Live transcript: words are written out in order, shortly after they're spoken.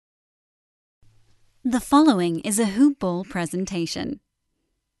The following is a Hoop Ball presentation.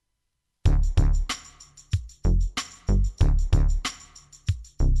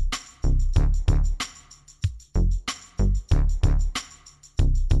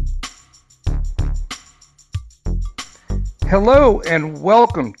 Hello and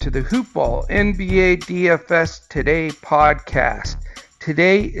welcome to the Hoop Ball NBA DFS Today podcast.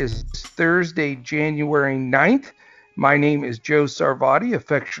 Today is Thursday, January 9th. My name is Joe Sarvati,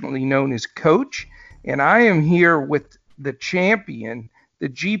 affectionately known as Coach, and I am here with the champion, the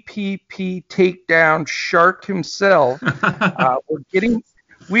GPP takedown shark himself.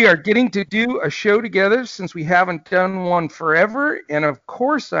 We are getting to do a show together since we haven't done one forever, and of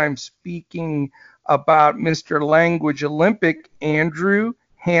course I'm speaking about Mr. Language Olympic, Andrew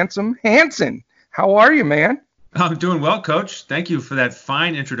Handsome Hansen. How are you, man? I'm doing well, Coach. Thank you for that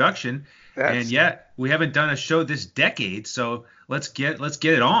fine introduction. And yet, we haven't done a show this decade, so let's get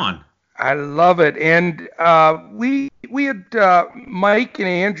it on. I love it. And we had Mike and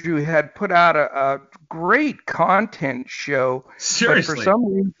Andrew had put out a great content show. Seriously. But for some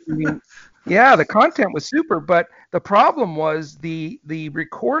reason, yeah, the content was super. But the problem was the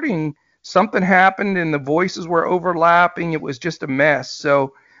recording. Something happened and the voices were overlapping. It was just a mess.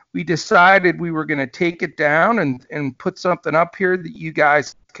 So we decided we were going to take it down and put something up here that you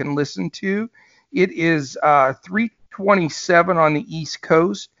guys can listen to. It is 3:27 on the East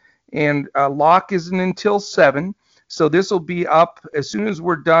Coast, and lock isn't until 7. So this will be up as soon as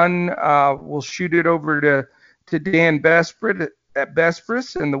we're done. We'll shoot it over to Dan Besprit at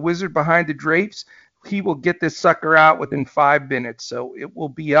Bespris and the Wizard Behind the Drapes. He will get this sucker out within 5 minutes, so it will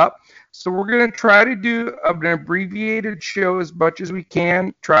be up. So we're going to try to do an abbreviated show as much as we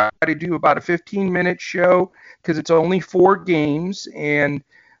can, try to do about a 15-minute show because it's only 4 games, and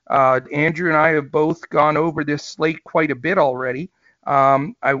Andrew and I have both gone over this slate quite a bit already.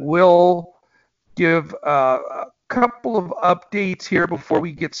 I will give a couple of updates here before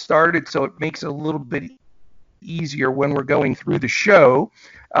we get started so it makes it a little bit easier when we're going through the show.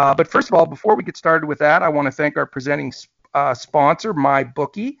 But first of all, before we get started with that, I want to thank our presenting sponsor,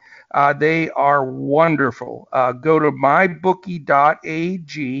 MyBookie. They are wonderful. Go to mybookie.ag.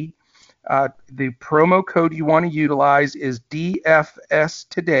 The promo code you want to utilize is DFS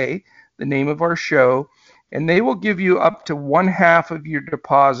Today, the name of our show, and they will give you up to 1/2 of your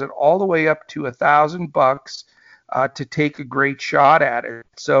deposit, all the way up to $1,000 to take a great shot at it.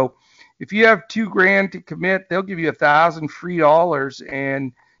 So if you have $2,000 to commit, they'll give you $1,000 free dollars,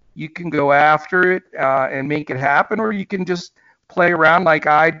 and you can go after it and make it happen, or you can just play around like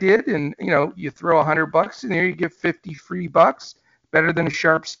I did, and you throw $100 in there, you get 50 free bucks. Better than a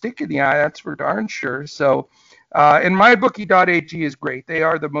sharp stick in the eye, that's for darn sure. So, and mybookie.ag is great. They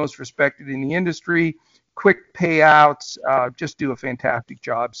are the most respected in the industry. Quick payouts, just do a fantastic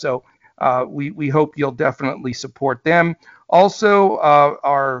job. So we hope you'll definitely support them. Also,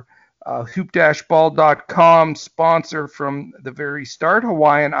 our hoop-ball.com sponsor from the very start,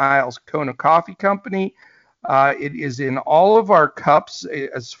 Hawaiian Isles Kona Coffee Company. It is in all of our cups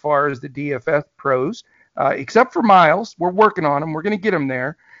as far as the DFS pros, except for Miles. We're working on them. We're going to get them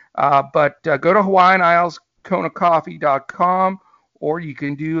there. But go to Hawaiian Isles KonaCoffee.com, or you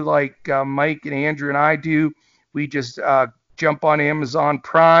can do like Mike and Andrew and I do. We just jump on Amazon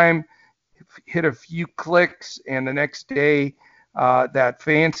Prime, hit a few clicks, and the next day that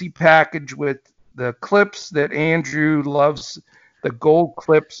fancy package with the clips that Andrew loves, the gold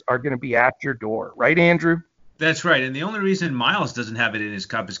clips, are going to be at your door. Right, Andrew? That's right. And the only reason Miles doesn't have it in his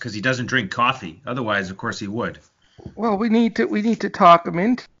cup is because he doesn't drink coffee. Otherwise, of course, he would. Well, we need to talk him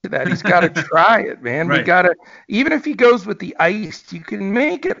into that. He's got to try it, man. Right. We got to, even if he goes with the iced, you can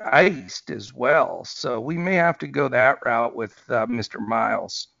make it iced as well. So we may have to go that route with Mr.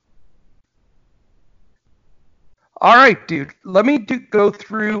 Miles. All right, dude. Let me go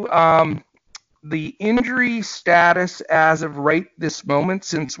through the injury status as of right this moment,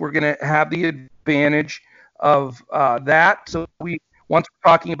 since we're going to have the advantage of that. So once we're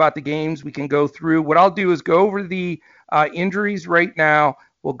talking about the games, we can go through. What I'll do is go over the injuries right now.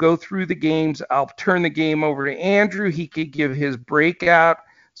 We'll go through the games. I'll turn the game over to Andrew. He could give his breakout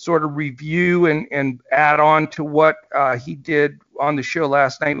sort of review and add on to what he did on the show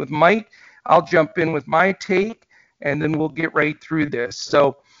last night with Mike. I'll jump in with my take, and then we'll get right through this.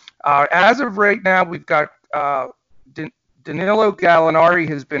 So as of right now, we've got Danilo Gallinari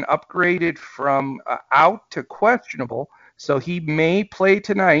has been upgraded from out to questionable, so he may play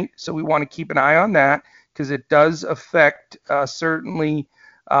tonight. So we want to keep an eye on that because it does affect certainly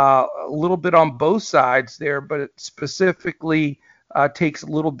a little bit on both sides there, but it specifically takes a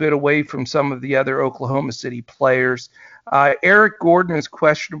little bit away from some of the other Oklahoma City players. Eric Gordon is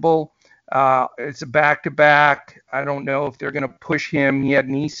questionable. It's a back-to-back. I don't know if they're going to push him. He had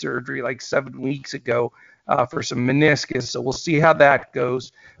knee surgery like 7 weeks ago for some meniscus, so we'll see how that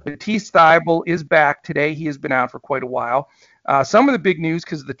goes. Matisse Thybulle is back today. He has been out for quite a while. Some of the big news,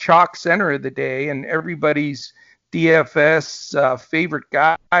 because the chalk center of the day and everybody's DFS favorite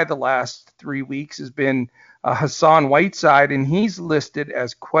guy the last 3 weeks has been Hassan Whiteside, and he's listed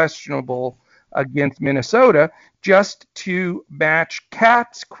as questionable against Minnesota, just to match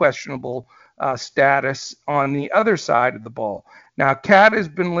Cat's questionable status on the other side of the ball. Now, Cat has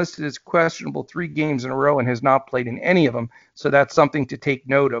been listed as questionable 3 games in a row and has not played in any of them, so that's something to take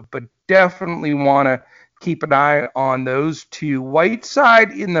note of. But definitely want to keep an eye on those two.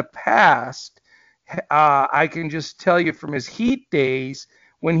 Whiteside in the past, I can just tell you from his Heat days,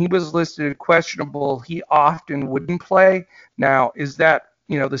 when he was listed as questionable, he often wouldn't play. Now, is that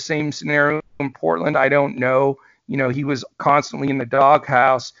the same scenario in Portland? I don't know. He was constantly in the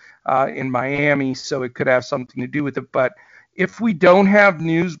doghouse in Miami, so it could have something to do with it. But if we don't have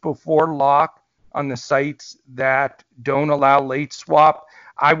news before lock on the sites that don't allow late swap,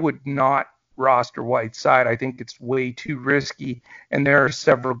 I would not roster Whiteside. I think it's way too risky, and there are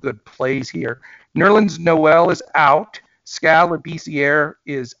several good plays here. Nerlens Noel is out. Skal Labissiere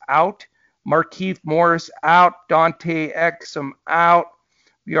is out. Markieff Morris out. Dante Exum out.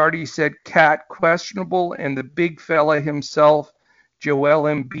 We already said Cat questionable, and the big fella himself, Joel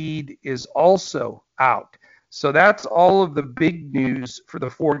Embiid, is also out. So that's all of the big news for the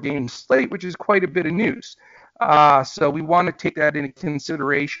 4-game slate, which is quite a bit of news. So we want to take that into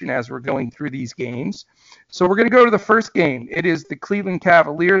consideration as we're going through these games. So we're going to go to the first game. It is the Cleveland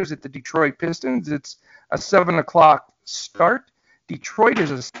Cavaliers at the Detroit Pistons. It's a 7 o'clock start. Detroit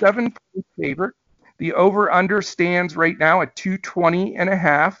is a 7-point favorite. The over-under stands right now at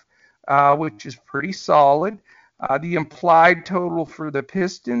 220.5, which is pretty solid. The implied total for the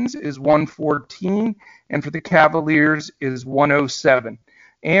Pistons is 114, and for the Cavaliers is 107.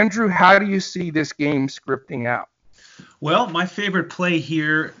 Andrew, how do you see this game scripting out? Well, my favorite play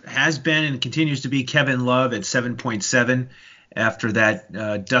here has been and continues to be Kevin Love at 7.7. After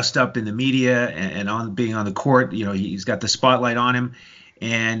that dust up in the media and on being on the court, he's got the spotlight on him,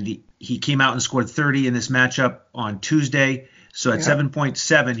 and he came out and scored 30 in this matchup on Tuesday. So at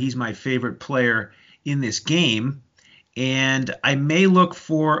 7.7, he's my favorite player in this game. And I may look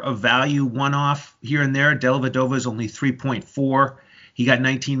for a value one-off here and there. Dellavedova is only 3.4. He got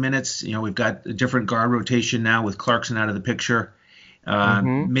 19 minutes. We've got a different guard rotation now with Clarkson out of the picture.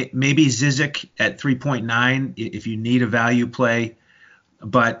 Maybe Zizic at 3.9 if you need a value play.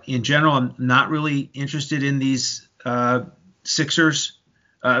 But in general, I'm not really interested in these Sixers.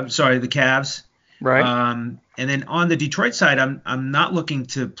 The Cavs. Right. And then on the Detroit side, I'm not looking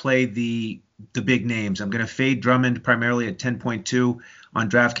to play the big names. I'm going to fade Drummond primarily at 10.2 on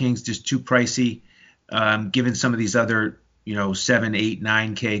DraftKings, just too pricey, given some of these other 7, 8,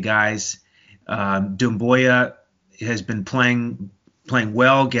 9K guys. Doumbouya has been playing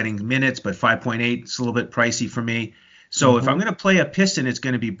well, getting minutes, but 5.8 is a little bit pricey for me. So if I'm going to play a Piston, it's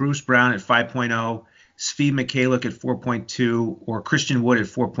going to be Bruce Brown at 5.0, Svi Mykhailiuk at 4.2, or Christian Wood at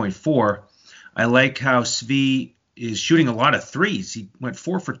 4.4. I like how Svi is shooting a lot of threes. He went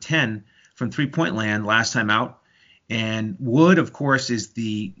 4 for 10 from three-point land last time out. And Wood, of course, is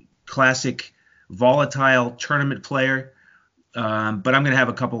the classic volatile tournament player. But I'm going to have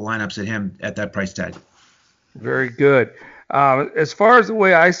a couple lineups at him at that price tag. Very good. As far as the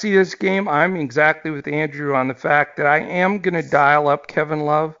way I see this game, I'm exactly with Andrew on the fact that I am going to dial up Kevin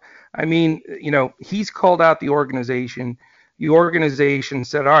Love. I mean, he's called out the organization. The organization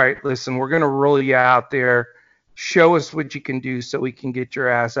said, all right, listen, we're going to roll you out there. Show us what you can do so we can get your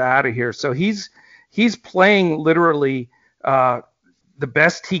ass out of here. So he's playing literally the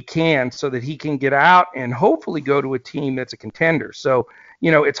best he can so that he can get out and hopefully go to a team that's a contender. So,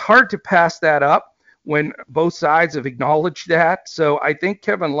 it's hard to pass that up when both sides have acknowledged that. So I think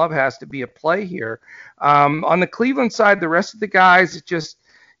Kevin Love has to be a play here. On the Cleveland side, the rest of the guys, it's just,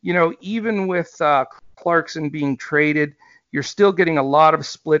 even with Clarkson being traded, you're still getting a lot of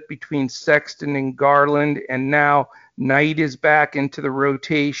split between Sexton and Garland, and now Knight is back into the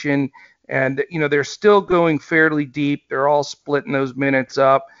rotation, and they're still going fairly deep. They're all splitting those minutes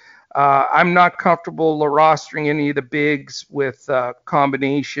up. I'm not comfortable rostering any of the bigs with a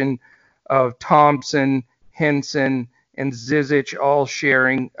combination of Thompson, Henson, and Zizic all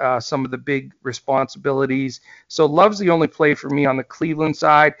sharing some of the big responsibilities. So Love's the only play for me on the Cleveland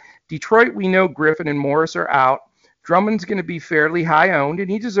side. Detroit, we know Griffin and Morris are out. Drummond's going to be fairly high owned,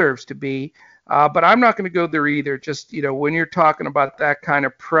 and he deserves to be. But I'm not going to go there either. Just, when you're talking about that kind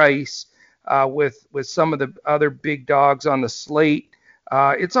of price with some of the other big dogs on the slate,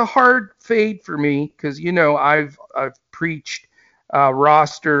 It's a hard fade for me because I've preached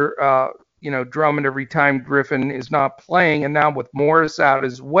roster Drummond every time Griffin is not playing, and now with Morris out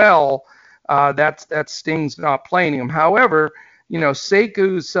as well, that stings not playing him. However,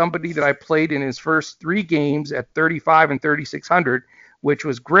 Sekou is somebody that I played in his first 3 games at 35 and 3,600, which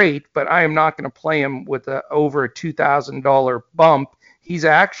was great, but I am not going to play him with over a $2,000 bump. He's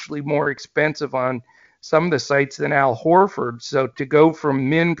actually more expensive on some of the sites than Al Horford. So to go from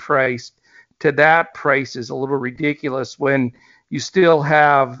min price to that price is a little ridiculous when you still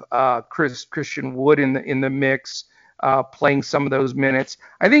have Christian Wood in the mix playing some of those minutes.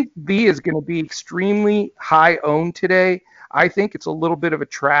 I think V is going to be extremely high owned today. I think it's a little bit of a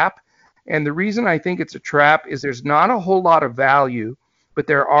trap. And the reason I think it's a trap is there's not a whole lot of value, but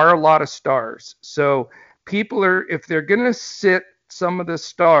there are a lot of stars. So people if they're going to sit some of the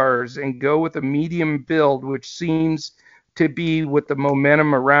stars and go with a medium build, which seems to be what the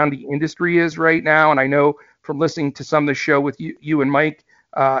momentum around the industry is right now. And I know from listening to some of the show with you and Mike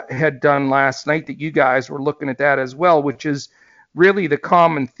had done last night that you guys were looking at that as well, which is really the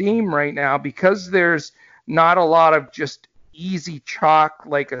common theme right now, because there's not a lot of just easy chalk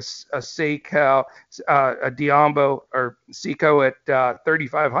like a Sekou, a Diambo or Sekou at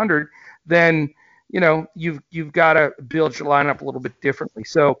 3,500, then you've got to build your lineup a little bit differently.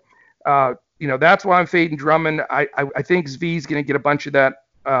 So that's why I'm fading Drummond. I think Zvi's going to get a bunch of that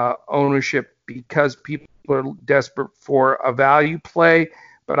ownership because people are desperate for a value play,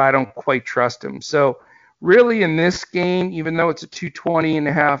 but I don't quite trust him. So really in this game, even though it's a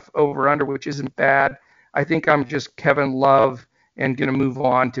 220.5 over under, which isn't bad, I think I'm just Kevin Love and going to move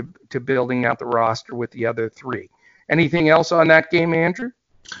on to building out the roster with the other 3. Anything else on that game, Andrew?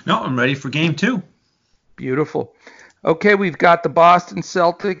 No, I'm ready for game 2. Beautiful. Okay, we've got the Boston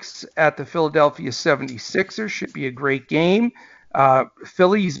Celtics at the Philadelphia 76ers. Should be a great game.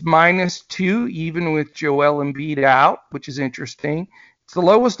 Philly's -2, even with Joel Embiid out, which is interesting. It's the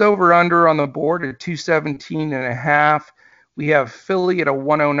lowest over-under on the board at 217.5. We have Philly at a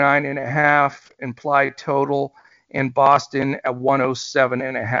 109.5 implied total, and Boston at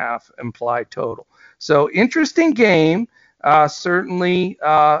 107.5 implied total. So interesting game. Certainly,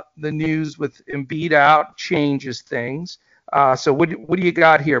 the news with Embiid out changes things. So what do you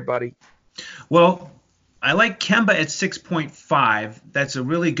got here, buddy? Well, I like Kemba at 6.5. That's a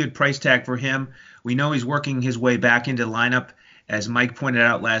really good price tag for him. We know he's working his way back into the lineup. As Mike pointed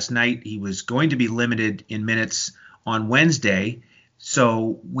out last night, he was going to be limited in minutes on Wednesday.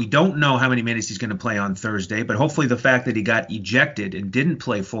 So we don't know how many minutes he's going to play on Thursday, but hopefully the fact that he got ejected and didn't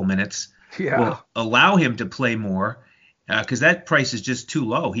play full minutes will allow him to play more, because that price is just too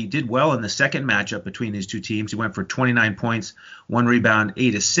low. He did well in the second matchup between these 2 teams. He went for 29 points, 1 rebound,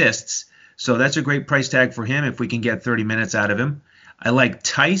 8 assists. So that's a great price tag for him if we can get 30 minutes out of him. I like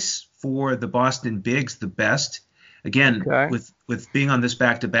Tice for the Boston Bigs the best. Again, with being on this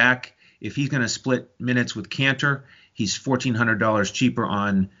back-to-back, if he's going to split minutes with Cantor, he's $1,400 cheaper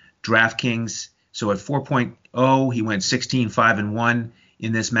on DraftKings. So at 4.0, he went 16, 5, and 1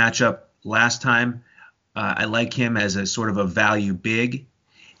 in this matchup last time. I like him as a sort of a value big.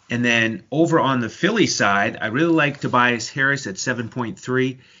 And then over on the Philly side, I really like Tobias Harris at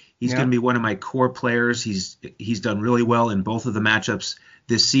 7.3. He's going to be one of my core players. He's done really well in both of the matchups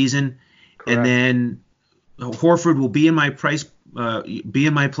this season. Correct. And then Horford will be in my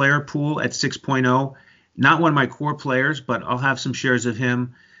player pool at 6.0. Not one of my core players, but I'll have some shares of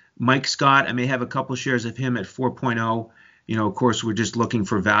him. Mike Scott, I may have a couple shares of him at 4.0. Of course, we're just looking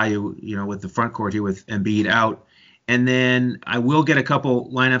for value, with the front court here with Embiid out. And then I will get a couple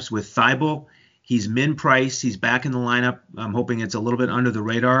lineups with Thibault. He's min price. He's back in the lineup. I'm hoping it's a little bit under the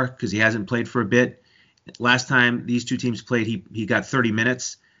radar because he hasn't played for a bit. Last time these 2 teams played, he got 30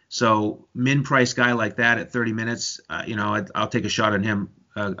 minutes. So min price guy like that at 30 minutes, I'll take a shot on him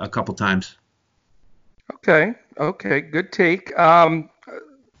a couple times. Okay, good take.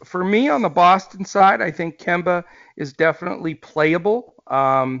 For me on the Boston side, I think Kemba is definitely playable.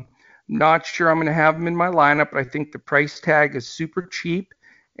 Not sure I'm going to have him in my lineup, but I think the price tag is super cheap,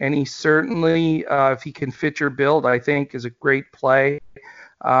 and he certainly, if he can fit your build, I think is a great play.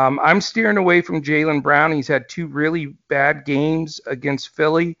 I'm steering away from Jaylen Brown. He's had 2 really bad games against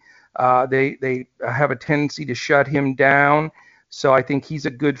Philly. They have a tendency to shut him down, so I think he's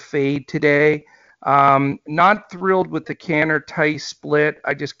a good fade today. Not thrilled with the Cantor-Tice split.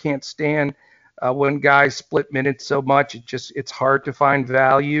 I just can't stand when guys split minutes so much. It's hard to find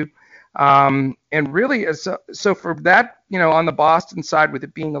value. And really, so for that, on the Boston side, with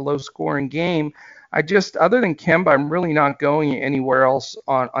it being a low-scoring game, other than Kemba, I'm really not going anywhere else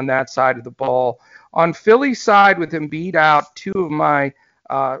on that side of the ball. On Philly's side, with Embiid out, two of my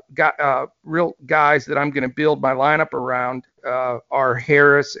real guys that I'm going to build my lineup around are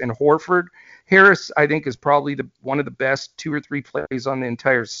Harris and Horford. Harris, I think, is probably one of the best 2 or 3 plays on the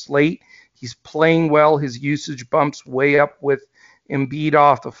entire slate. He's playing well. His usage bumps way up with Embiid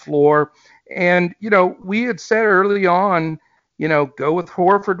off the floor. And, we had said early on, go with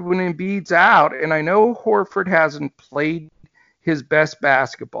Horford when Embiid's out. And I know Horford hasn't played his best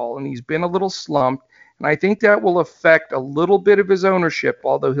basketball, and he's been a little slumped. And I think that will affect a little bit of his ownership,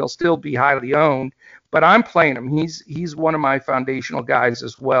 although he'll still be highly owned. But I'm playing him. He's one of my foundational guys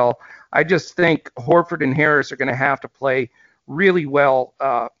as well. I just think Horford and Harris are going to have to play really well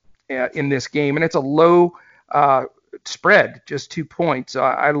in this game. And it's a low spread, just 2 points.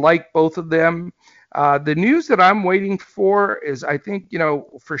 I like both of them. The news that I'm waiting for is, I think,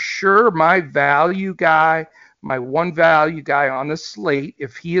 for sure my value guy, my one value guy on the slate,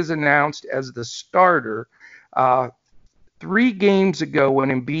 if he is announced as the starter, 3 games ago when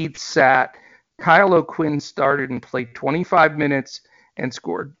Embiid sat, Kyle O'Quinn started and played 25 minutes and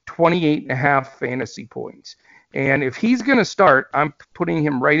scored 28.5 fantasy points. And if he's going to start, I'm putting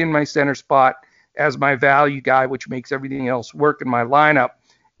him right in my center spot as my value guy, which makes everything else work in my lineup.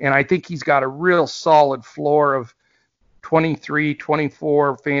 And I think he's got a real solid floor of 23,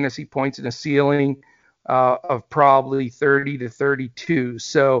 24 fantasy points and a ceiling of probably 30 to 32.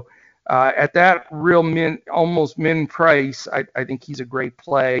 So at that real almost min price, I think he's a great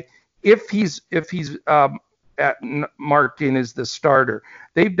play. If he's marked in as the starter,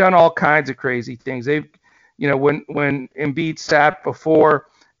 they've done all kinds of crazy things. They've, when Embiid sat before,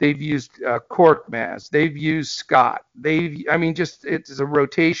 they've used Korkmaz, they've used Scott. It's a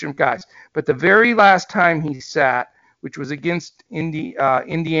rotation of guys. But the very last time he sat, which was against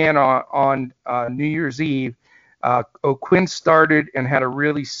Indiana on New Year's Eve, O'Quinn started and had a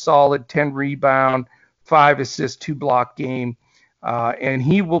really solid 10 rebound, 5 assist, 2 block game. And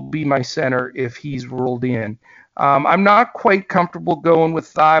he will be my center if he's ruled in. I'm not quite comfortable going with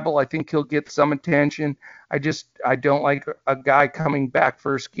Thibault. I think he'll get some attention. I don't like a guy coming back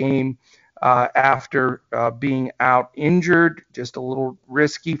first game after being out injured. Just a little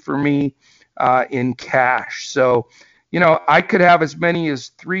risky for me in cash. So, I could have as many as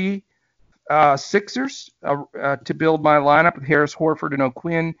 3 Sixers to build my lineup with Harris, Horford, and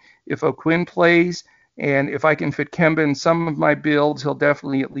O'Quinn. If O'Quinn plays, and if I can fit Kemba in some of my builds, he'll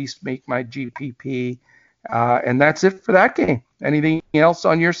definitely at least make my GPP. And that's it for that game. Anything else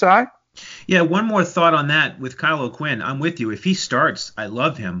on your side? Yeah, one more thought on that with Kyle O'Quinn. I'm with you. If he starts, I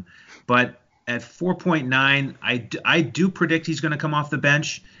love him. But at 4.9, I do predict he's going to come off the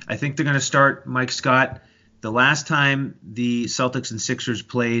bench. I think they're going to start Mike Scott. The last time the Celtics and Sixers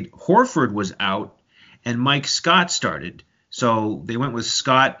played, Horford was out and Mike Scott started. So they went with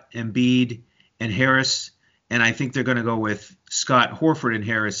Scott, Embiid, and Harris. And I think they're going to go with Scott, Horford, and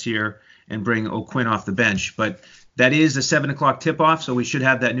Harris here and bring O'Quinn off the bench. But that is a 7 o'clock tip-off, so we should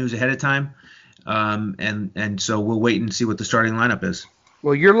have that news ahead of time. And so we'll wait and see what the starting lineup is.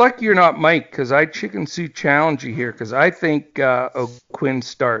 Well, you're lucky you're not Mike, because I chicken suit challenge you here, because I think O'Quinn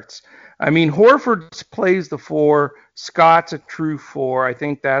starts. Horford plays the 4. Scott's a true 4. I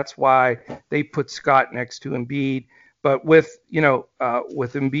think that's why they put Scott next to Embiid. But with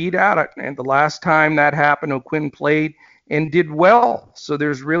Embiid out, and the last time that happened, O'Quinn played and did well. So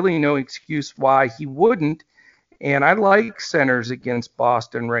there's really no excuse why he wouldn't. And I like centers against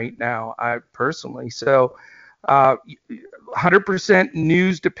Boston right now, I personally. So 100%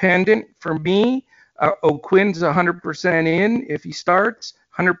 news dependent for me. O'Quinn's 100% in if he starts,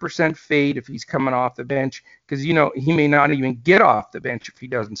 100% fade if he's coming off the bench, because he may not even get off the bench if he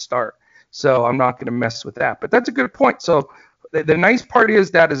doesn't start. So I'm not going to mess with that. But that's a good point. So the nice part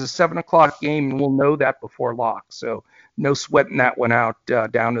is that is a 7 o'clock game, and we'll know that before lock. So no sweating that one out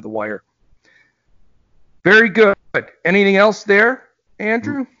down to the wire. Very good. Anything else there,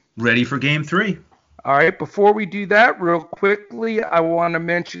 Andrew? Ready for game 3. All right. Before we do that, real quickly, I want to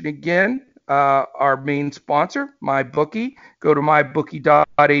mention again our main sponsor, MyBookie. Go to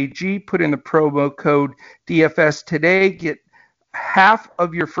mybookie.ag, put in the promo code DFS today, get half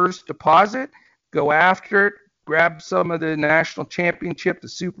of your first deposit, go after it, grab some of the national championship, the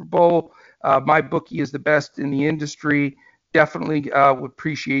Super Bowl. MyBookie is the best in the industry. Definitely would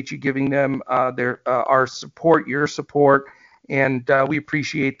appreciate you giving them our support, your support, and we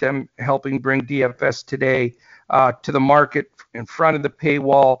appreciate them helping bring DFS today to the market in front of the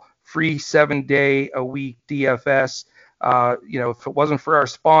paywall. Free 7-day-a-week DFS. If it wasn't for our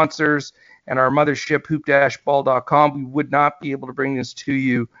sponsors and our mothership, hoop-ball.com, we would not be able to bring this to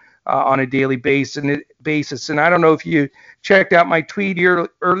you on a daily basis. And I don't know if you checked out my tweet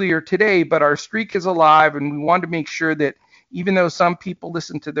earlier today, but our streak is alive, and we wanted to make sure that even though some people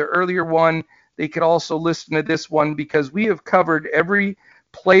listened to the earlier one, they could also listen to this one, because we have covered every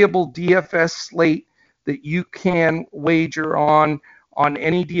playable DFS slate that you can wager on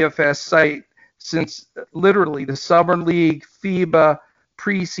any DFS site since literally the Summer League, FIBA,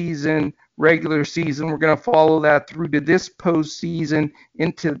 preseason, regular season. We're going to follow that through to this postseason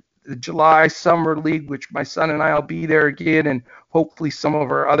into the July Summer League, which my son and I will be there again, and hopefully some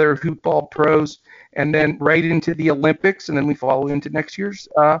of our other hoopball pros, and then right into the Olympics, and then we follow into next year's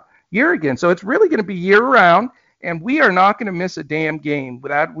year again. So it's really going to be year round, and we are not going to miss a damn game.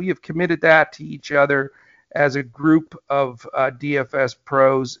 We have committed that to each other as a group of DFS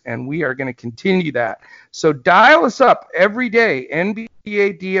pros, and we are going to continue that. So dial us up every day,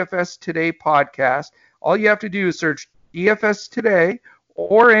 NBA DFS Today podcast. All you have to do is search DFS Today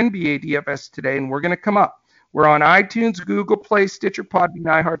or NBA DFS Today, and we're going to come up. We're on iTunes, Google Play, Stitcher, Podbean,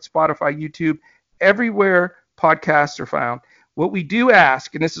 iHeart, Spotify, YouTube, everywhere podcasts are found. What we do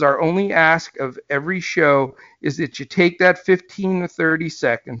ask, and this is our only ask of every show, is that you take that 15 to 30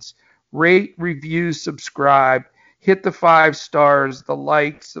 seconds, rate, review, subscribe, hit the 5 stars, the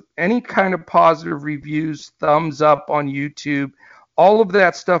likes, any kind of positive reviews, thumbs up on YouTube. All of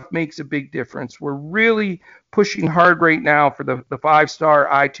that stuff makes a big difference. We're really pushing hard right now for the 5-star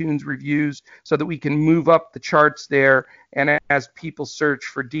iTunes reviews so that we can move up the charts there. And as people search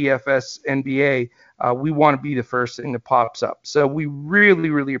for DFS NBA, we want to be the first thing that pops up. So we really,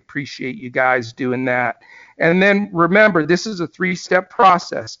 really appreciate you guys doing that. And then remember, this is a 3-step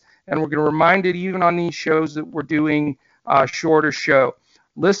process. And we're going to remind it even on these shows that we're doing a shorter show.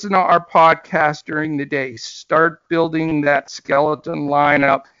 Listen to our podcast during the day. Start building that skeleton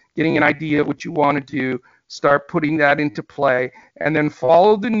lineup, getting an idea of what you want to do. Start putting that into play. And then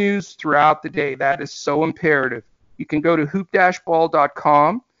follow the news throughout the day. That is so imperative. You can go to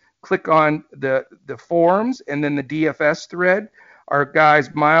hoop-ball.com, click on the forums, and then the DFS thread. Our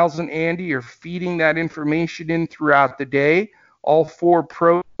guys, Miles and Andy, are feeding that information in throughout the day. All 4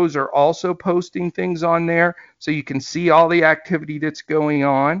 pros are also posting things on there, so you can see all the activity that's going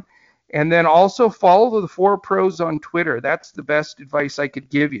on. And then also follow the 4 pros on Twitter. That's the best advice I could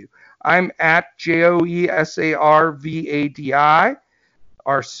give you. I'm at JOESARVADI.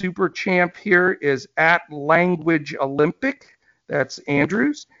 Our super champ here is at Language Olympic. That's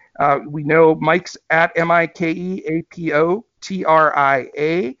Andrews. We know Mike's at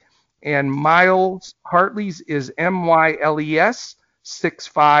MikeApotria. And Miles Hartley's is MYLES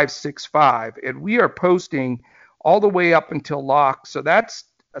 6565. And we are posting all the way up until lock. So that's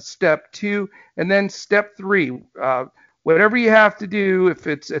a step 2. And then step 3, whatever you have to do, if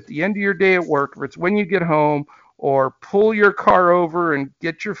it's at the end of your day at work, or it's when you get home, or pull your car over and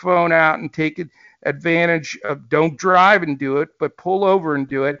get your phone out and take advantage of, don't drive and do it, but pull over and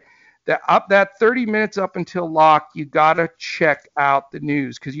do it. That 30 minutes up until lock, you got to check out the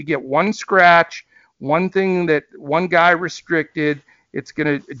news, because you get one scratch, one thing that one guy restricted, it's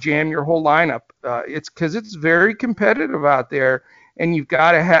going to jam your whole lineup. It's because it's very competitive out there, and you've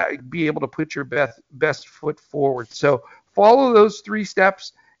got to be able to put your best foot forward. So follow those 3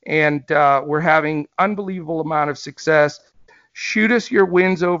 steps, and we're having unbelievable amount of success. Shoot us your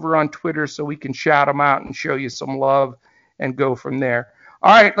wins over on Twitter so we can shout them out and show you some love and go from there.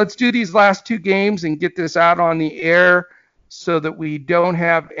 All right, let's do these last 2 games and get this out on the air so that we don't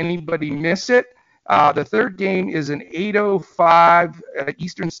have anybody miss it. The third game is an 8:05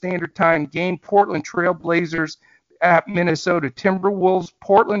 Eastern Standard Time game. Portland Trail Blazers at Minnesota Timberwolves.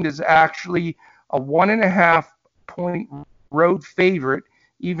 Portland is actually a 1.5-point road favorite,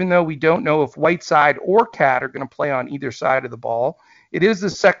 even though we don't know if Whiteside or Cat are going to play on either side of the ball. It is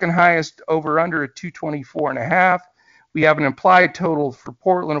the second highest over-under at 224.5. We have an implied total for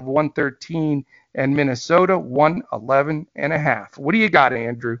Portland of 113 and Minnesota 111.5. What do you got,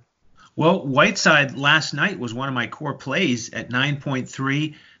 Andrew? Well, Whiteside last night was one of my core plays at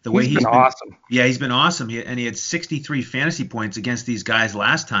 9.3. He's been awesome. Yeah, he's been awesome. And he had 63 fantasy points against these guys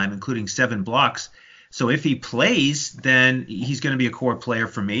last time, including 7 blocks. So if he plays, then he's going to be a core player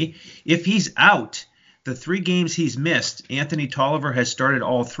for me. If he's out, the 3 games he's missed, Anthony Tolliver has started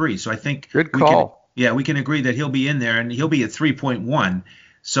all 3. So I think good call. We can agree that he'll be in there, and he'll be at 3.1.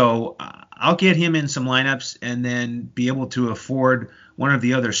 So I'll get him in some lineups and then be able to afford one of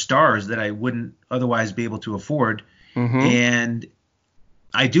the other stars that I wouldn't otherwise be able to afford. Mm-hmm. And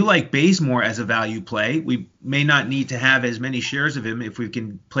I do like Bazemore as a value play. We may not need to have as many shares of him if we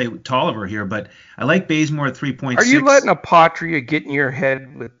can play with Tolliver here, but I like Bazemore at 3.6. Are you letting Apotria get in your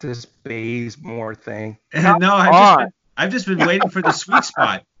head with this Bazemore thing? No, I've just been waiting for the sweet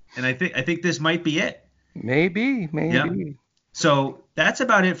spot. And I think this might be it. Maybe. Yeah. So that's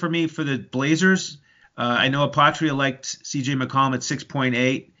about it for me for the Blazers. I know Apatria liked CJ McCollum at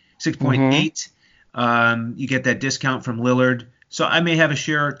 6.8. You get that discount from Lillard. So I may have a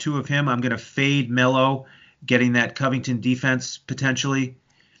share or two of him. I'm going to fade Melo, getting that Covington defense potentially.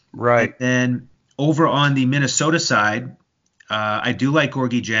 Right. And then over on the Minnesota side, I do like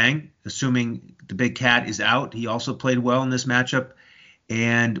Gorgie Jang, assuming the big cat is out. He also played well in this matchup.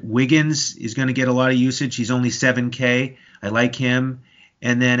 And Wiggins is going to get a lot of usage. He's only 7K. I like him.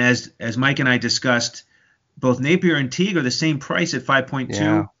 And then as Mike and I discussed, both Napier and Teague are the same price at 5.2.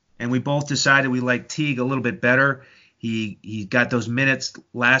 Yeah. And we both decided we like Teague a little bit better. He got those minutes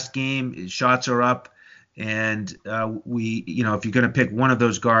last game. His shots are up. And if you're going to pick one of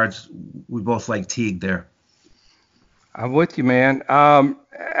those guards, we both like Teague there. I'm with you, man.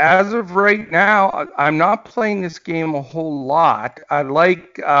 As of right now, I'm not playing this game a whole lot. I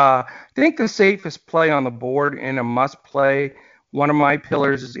think the safest play on the board and a must play, one of my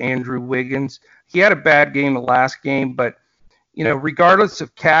pillars is Andrew Wiggins. He had a bad game the last game, but regardless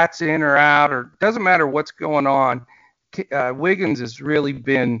of Cat's in or out, or doesn't matter what's going on, Wiggins has really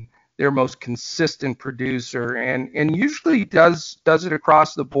been their most consistent producer, and usually does it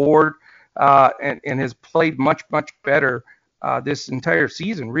across the board, and has played much better this entire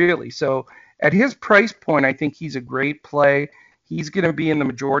season, really. So at his price point, I think he's a great play. He's going to be in the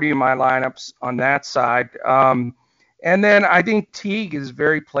majority of my lineups on that side. And then I think Teague is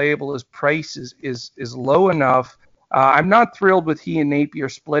very playable. His price is low enough. I'm not thrilled with he and Napier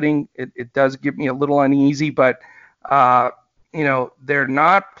splitting. It does give me a little uneasy, but they're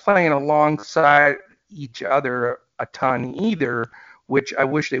not playing alongside each other a ton either, which I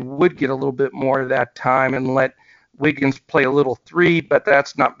wish they would get a little bit more of that time and let Wiggins play a little three, but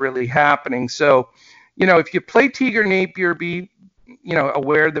that's not really happening. So, if you play Teague or Napier, be,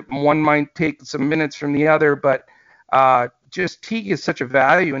 aware that one might take some minutes from the other, but just Teague is such a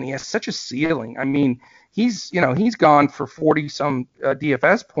value and he has such a ceiling. I mean, he's gone for 40 some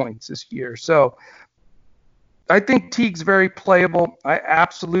DFS points this year. So I think Teague's very playable. I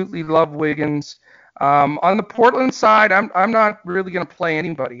absolutely love Wiggins. On the Portland side, I'm not really going to play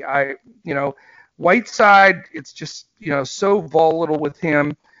anybody. Whiteside, it's just, so volatile with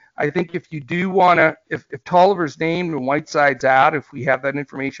him. I think if you do want to, if Tolliver's named and Whiteside's out, if we have that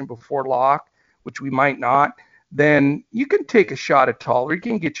information before lock, which we might not, then you can take a shot at Tolliver. He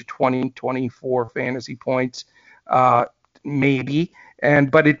can get you 20, 24 fantasy points, maybe.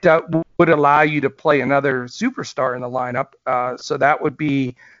 But it would allow you to play another superstar in the lineup. So that would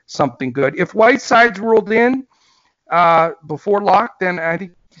be something good. If Whiteside's ruled in before lock, then I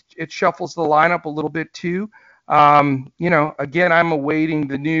think it shuffles the lineup a little bit too. Again, I'm awaiting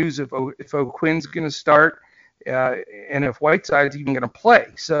the news if O'Quinn's going to start and if Whiteside's even going to play.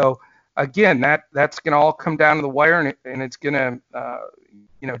 So again, that's going to all come down to the wire, and it's going to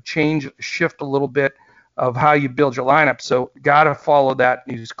shift a little bit of how you build your lineup. So got to follow that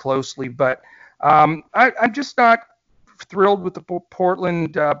news closely. But I'm just not thrilled with the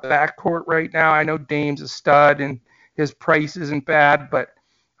Portland backcourt right now. I know Dame's a stud and his price isn't bad, but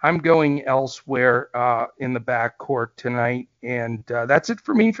I'm going elsewhere in the backcourt tonight. And that's it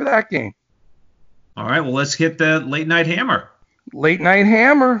for me for that game. All right, well, let's hit the late night hammer. Late night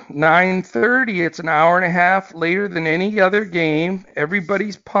hammer, 9:30. It's an hour and a half later than any other game.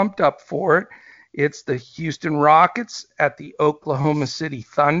 Everybody's pumped up for it. It's the Houston Rockets at the Oklahoma City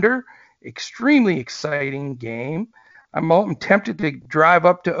Thunder. Extremely exciting game. I'm tempted to drive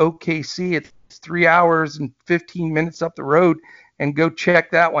up to OKC. It's 3 hours and 15 minutes up the road and go check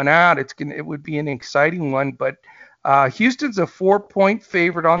that one out. It would be an exciting one. But Houston's a 4-point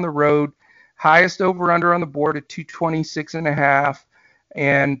favorite on the road. Highest over-under on the board at 226.5.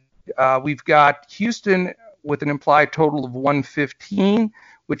 And we've got Houston with an implied total of 115,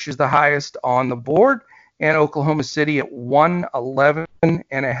 which is the highest on the board, and Oklahoma City at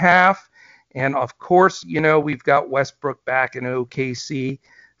 111.5. And, of course, we've got Westbrook back in OKC.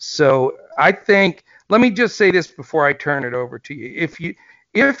 So I think, let me just say this before I turn it over to you.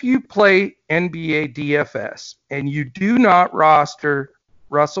 If you play NBA DFS and you do not roster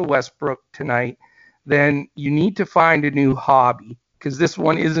Russell Westbrook tonight, then you need to find a new hobby, because this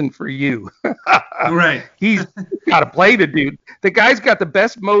one isn't for you. Right. He's got to play the dude. The guy's got the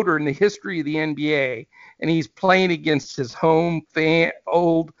best motor in the history of the NBA, and he's playing against his old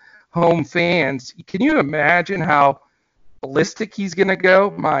home fans. Can you imagine how ballistic he's going to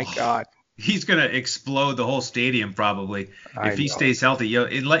go? My God. He's going to explode the whole stadium probably if he stays healthy.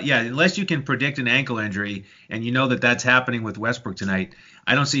 Unless you can predict an ankle injury, and you know that that's happening with Westbrook tonight.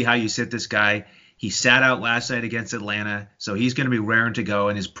 I don't see how you sit this guy. He sat out last night against Atlanta, so he's going to be raring to go.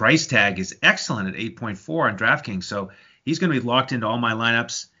 And his price tag is excellent at 8.4 on DraftKings. So he's going to be locked into all my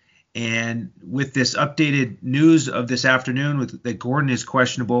lineups. And with this updated news of this afternoon that Gordon is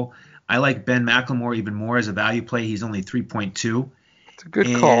questionable, I like Ben McLemore even more as a value play. He's only 3.2. It's a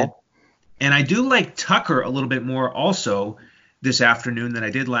good call. And I do like Tucker a little bit more also this afternoon than I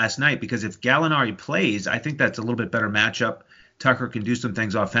did last night, because if Gallinari plays, I think that's a little bit better matchup. Tucker can do some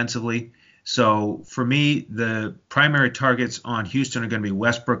things offensively. So for me, the primary targets on Houston are going to be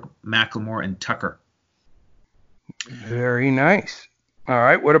Westbrook, McLemore, and Tucker. Very nice. All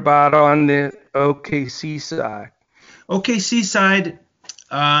right. What about on the OKC side? OKC side,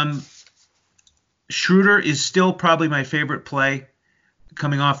 Schroeder is still probably my favorite play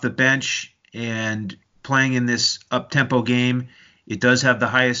coming off the bench and playing in this up-tempo game. It does have the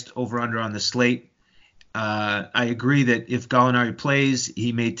highest over-under on the slate. I agree that if Gallinari plays,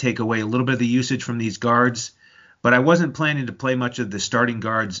 he may take away a little bit of the usage from these guards, but I wasn't planning to play much of the starting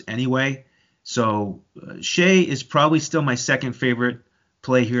guards anyway. So Shea is probably still my second favorite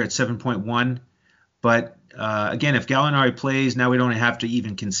play here at 7.1. But again, if Gallinari plays, now we don't have to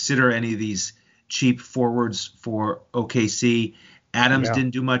even consider any of these cheap forwards for OKC. Adams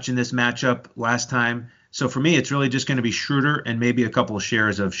didn't do much in this matchup last time. So for me, it's really just going to be Schroeder and maybe a couple of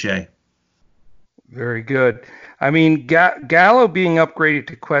shares of Shea. Very good. I mean, Gallo being upgraded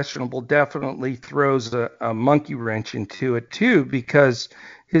to questionable definitely throws a monkey wrench into it too, because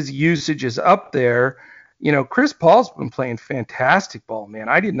his usage is up there. You know, Chris Paul's been playing fantastic ball, man.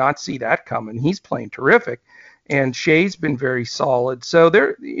 I did not see that coming. He's playing terrific, and Shea's been very solid. So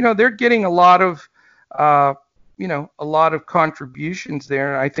they're getting a lot of contributions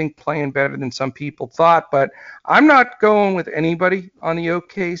there, and I think playing better than some people thought. But I'm not going with anybody on the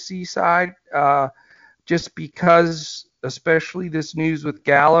OKC side, just because, especially this news with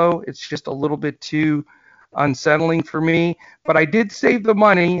Gallo, it's just a little bit too unsettling for me. But I did save the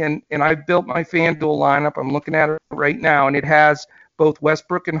money, and I built my FanDuel lineup. I'm looking at it right now, and it has both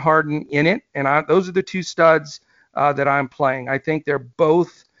Westbrook and Harden in it, and those are the two studs that I'm playing. I think they're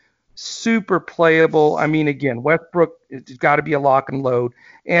both super playable. I mean, again, Westbrook, it's got to be a lock and load.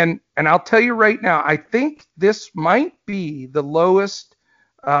 And I'll tell you right now, I think this might be the lowest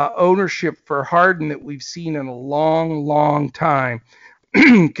ownership for Harden that we've seen in a long, long time,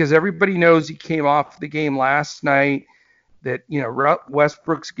 because everybody knows he came off the game last night, that, you know,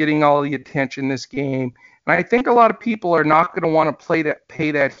 Westbrook's getting all the attention this game. And I think a lot of people are not going to want to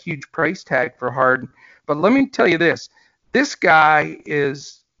pay that huge price tag for Harden. But let me tell you this guy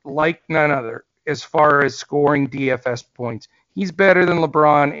is like none other as far as scoring DFS points. He's better than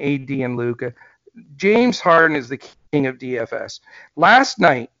LeBron, AD, and Luka. James Harden is the king of DFS. Last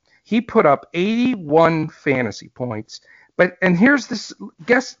night, he put up 81 fantasy points. And here's this,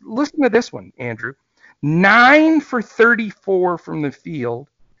 listen to this one, Andrew. 9 for 34 from the field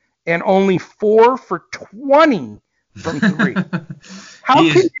and only 4 for 20 from 3. How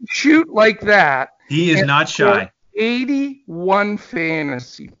can you shoot like that? He is not shy. 81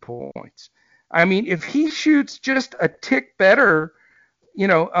 fantasy points. I mean, if he shoots just a tick better, you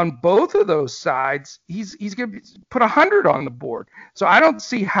know, on both of those sides, he's going to put 100 on the board. So I don't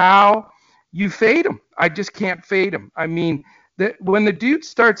see how you fade him. I just can't fade him. I mean, when the dude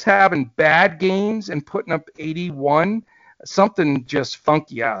starts having bad games and putting up 81, something just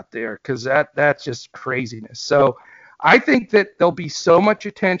funky out there, because that's just craziness. So I think that there'll be so much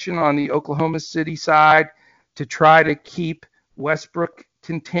attention on the Oklahoma City side to try to keep Westbrook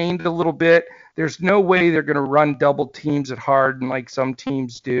contained a little bit. There's no way they're going to run double teams at Harden like some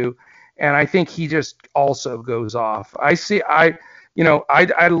teams do. And I think he just also goes off. I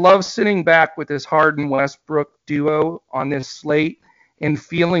love sitting back with this Harden Westbrook duo on this slate and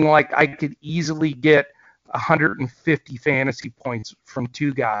feeling like I could easily get 150 fantasy points from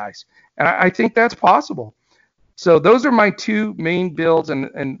two guys. And I think that's possible. So those are my two main builds,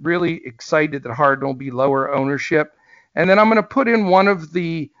 and really excited that Harden will be lower ownership. And then I'm going to put in one of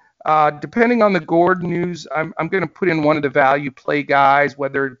the, depending on the Gordon news, I'm going to put in one of the value play guys,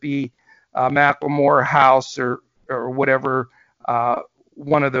 whether it be McLemore, House, or whatever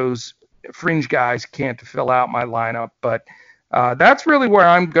one of those fringe guys can't fill out my lineup. But that's really where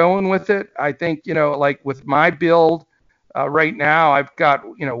I'm going with it. I think, like with my build right now, I've got,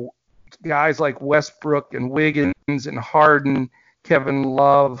 guys like Westbrook and Wiggins and Harden, Kevin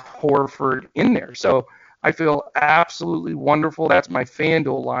Love, Horford in there. So I feel absolutely wonderful. That's my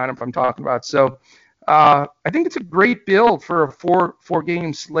FanDuel lineup I'm talking about. So I think it's a great build for a four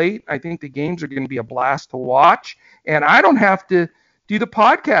game slate. I think the games are going to be a blast to watch. And I don't have to do the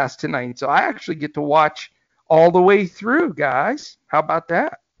podcast tonight, so I actually get to watch all the way through, guys. How about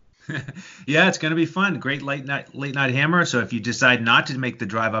that? Yeah, it's going to be fun. Great late night hammer. So if you decide not to make the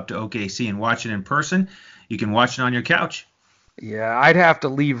drive up to OKC and watch it in person, you can watch it on your couch. Yeah, I'd have to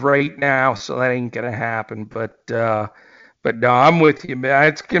leave right now, so that ain't gonna happen. But no, I'm with you, man.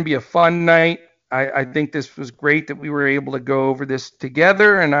 It's gonna be a fun night. I think this was great that we were able to go over this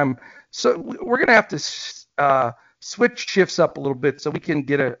together, and we're gonna have to switch shifts up a little bit so we can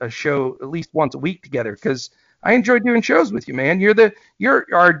get a show at least once a week together, because I enjoy doing shows with you, man. You're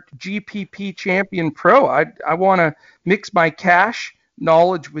our GPP champion pro. I want to mix my cash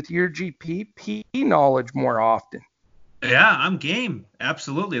knowledge with your GPP knowledge more often. Yeah, I'm game.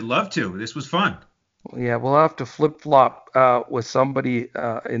 Absolutely. Love to. This was fun. Yeah, we'll have to flip-flop with somebody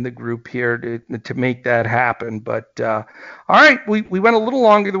in the group here to make that happen. But all right, we went a little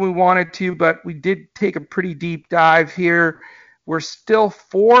longer than we wanted to, but we did take a pretty deep dive here. We're still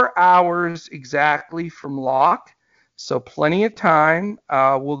 4 hours exactly from lock, so plenty of time.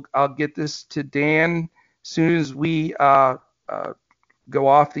 I'll get this to Dan as soon as we go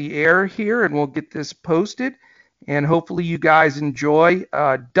off the air here, and we'll get this posted. And hopefully you guys enjoy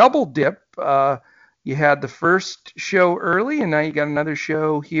Double Dip. You had the first show early, and now you got another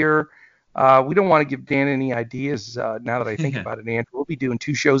show here. We don't want to give Dan any ideas now that I think about it, Andrew. We'll be doing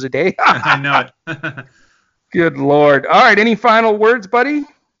 2 shows a day. I know it. Good Lord. All right, any final words, buddy?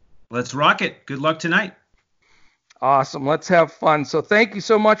 Let's rock it. Good luck tonight. Awesome. Let's have fun. So thank you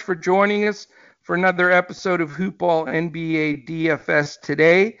so much for joining us for another episode of Hoopball NBA DFS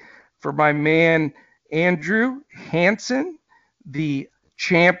today. For my man Andrew Hansen, the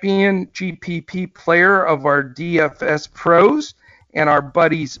champion GPP player of our DFS pros, and our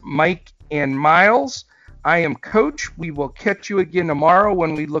buddies Mike and Miles. I am Coach. We will catch you again tomorrow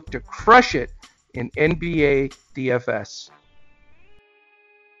when we look to crush it in NBA DFS.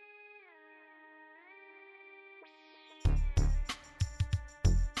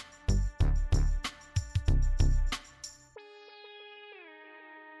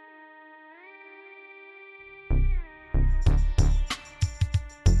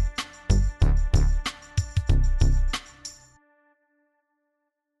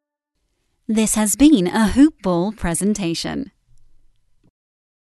 This has been a Hoop Ball presentation.